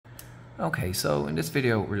Okay, so in this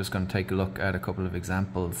video we're just going to take a look at a couple of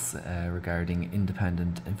examples regarding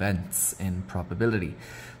independent events in probability.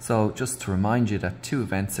 So just to remind you that two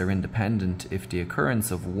events are independent if the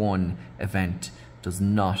occurrence of one event does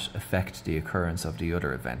not affect the occurrence of the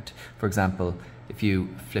other event. For example, if you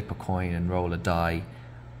flip a coin and roll a die,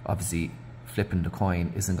 obviously flipping the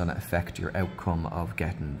coin isn't going to affect your outcome of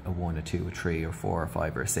getting a 1, a 2, a 3, or 4, or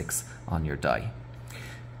 5, or 6 on your die.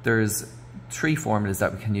 There's three formulas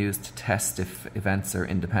that we can use to test if events are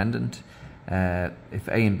independent. If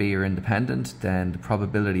A and B are independent, then the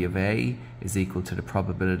probability of A is equal to the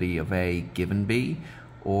probability of A given B,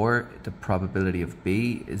 or the probability of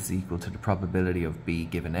B is equal to the probability of B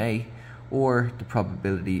given A, or the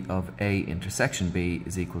probability of A intersection B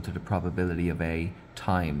is equal to the probability of A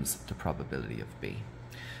times the probability of B.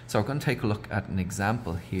 So we're going to take a look at an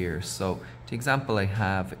example here. So the example I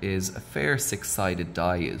have is a fair six-sided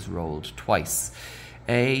die is rolled twice.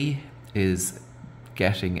 A is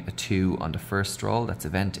getting a 2 on the first roll, that's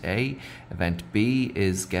event A. Event B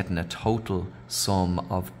is getting a total sum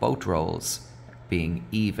of both rolls being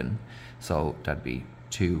even. So that'd be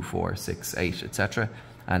 2, 4, 6, 8, etc.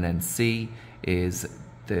 And then C is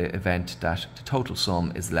the event that the total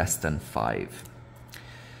sum is less than 5.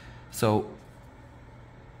 So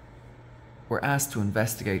we're asked to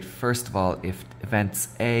investigate, first of all, if events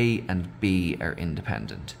A and B are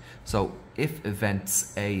independent. So if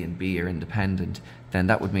events A and B are independent, then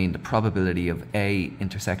that would mean the probability of A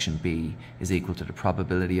intersection B is equal to the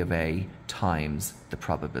probability of A times the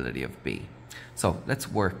probability of B. So let's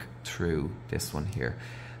work through this one here.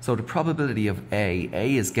 So the probability of A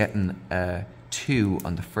is getting a 2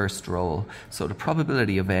 on the first roll. So the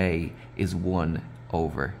probability of A is 1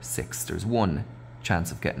 over 6. There's one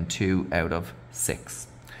chance of getting 2 out of 6.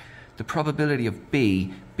 The probability of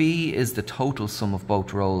B is the total sum of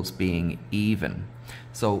both rolls being even.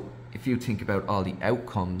 So if you think about all the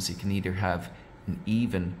outcomes, you can either have an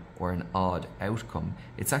even or an odd outcome.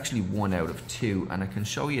 It's actually 1 out of 2, and I can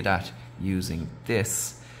show you that using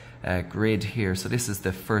this grid here. So this is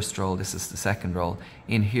the first roll, this is the second roll.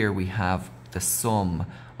 In here we have the sum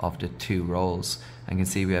of the two rolls. And you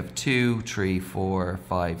can see we have 2, 3, 4,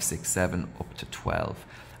 5, 6, 7, up to 12.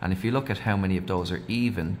 And if you look at how many of those are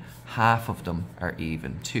even, half of them are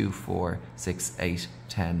even. 2, 4, 6, 8,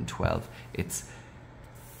 10, 12. It's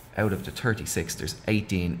out of the 36, there's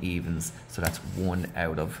 18 evens, so that's 1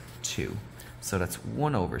 out of 2. So that's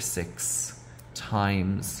 1 over 6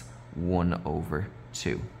 times 1 over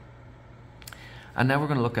 2. And now we're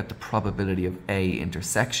going to look at the probability of A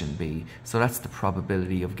intersection B. So that's the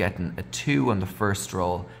probability of getting a 2 on the first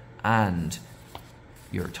roll and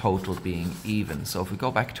your total being even. So if we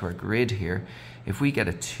go back to our grid here, if we get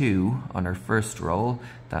a 2 on our first roll,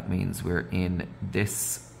 that means we're in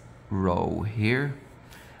this row here.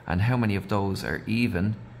 And how many of those are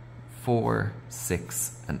even? 4,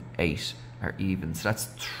 6, and 8 are even. So that's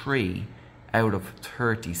 3 out of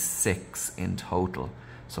 36 in total.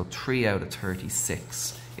 So 3 out of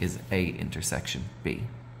 36 is A intersection B.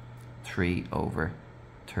 3 over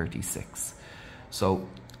 36. So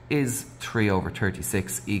is 3 over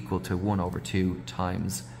 36 equal to 1 over 2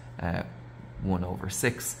 times 1 over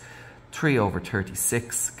 6? 3 over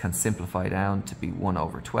 36 can simplify down to be 1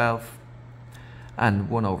 over 12. And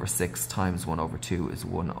 1 over 6 times 1 over 2 is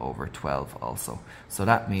 1 over 12 also. So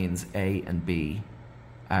that means A and B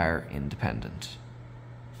are independent.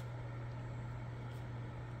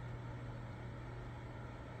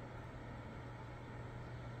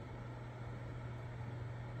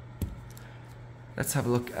 Let's have a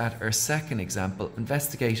look at our second example.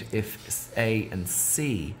 Investigate if A and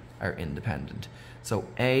C are independent. So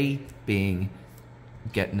A being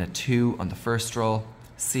getting a 2 on the first roll,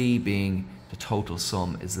 C being the total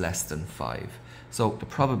sum is less than 5. So the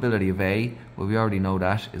probability of A, well, we already know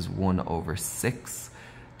that is 1 over 6.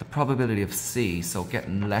 The probability of C, so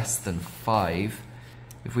getting less than 5,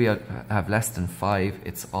 if we have less than 5,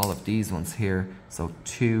 it's all of these ones here. So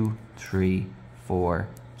 2, 3, 4,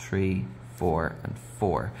 3, 4, and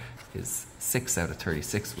 4 is 6 out of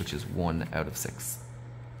 36, which is 1 out of 6.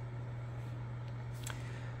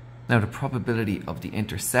 Now the probability of the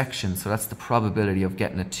intersection, so that's the probability of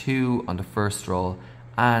getting a 2 on the first roll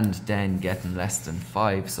and then getting less than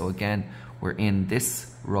 5. So again, we're in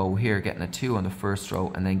this row here, getting a 2 on the first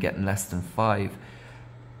row and then getting less than 5.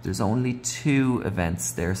 There's only 2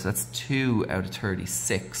 events there, so that's 2 out of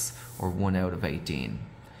 36, or 1 out of 18.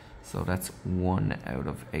 So that's 1 out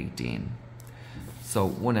of 18. So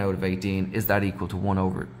 1 out of 18, is that equal to 1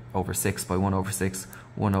 over 6 by 1 over 6?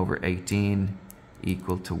 1 over 18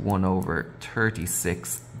 equal to 1 over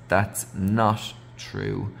 36. That's not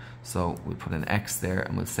true. So we'll put an X there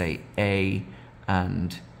and we'll say A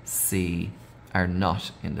and C are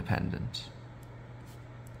not independent.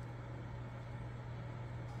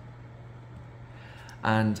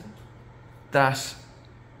 And that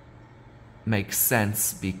makes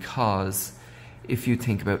sense because if you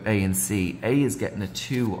think about A and C, A is getting a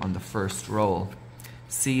 2 on the first roll,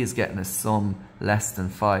 C is getting a sum less than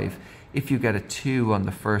 5. If you get a 2 on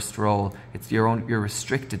the first roll, you're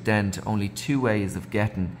restricted then to only 2 ways of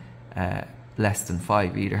getting less than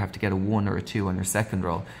 5. You either have to get a 1 or a 2 on your second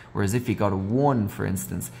roll. Whereas if you got a 1, for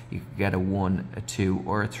instance, you could get a 1, a 2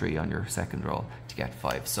 or a 3 on your second roll to get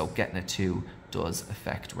 5. So getting a 2 does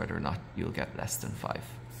affect whether or not you'll get less than 5.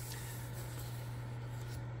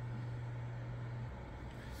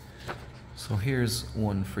 So here's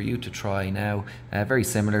one for you to try now. Very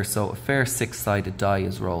similar. So a fair 6-sided die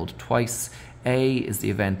is rolled twice. A is the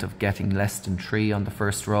event of getting less than 3 on the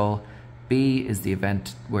first roll. B is the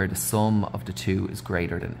event where the sum of the 2 is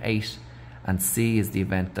greater than 8. And C is the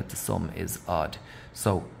event that the sum is odd.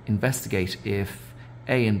 So investigate if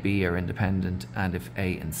A and B are independent and if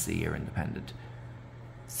A and C are independent.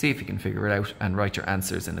 See if you can figure it out and write your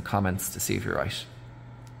answers in the comments to see if you're right.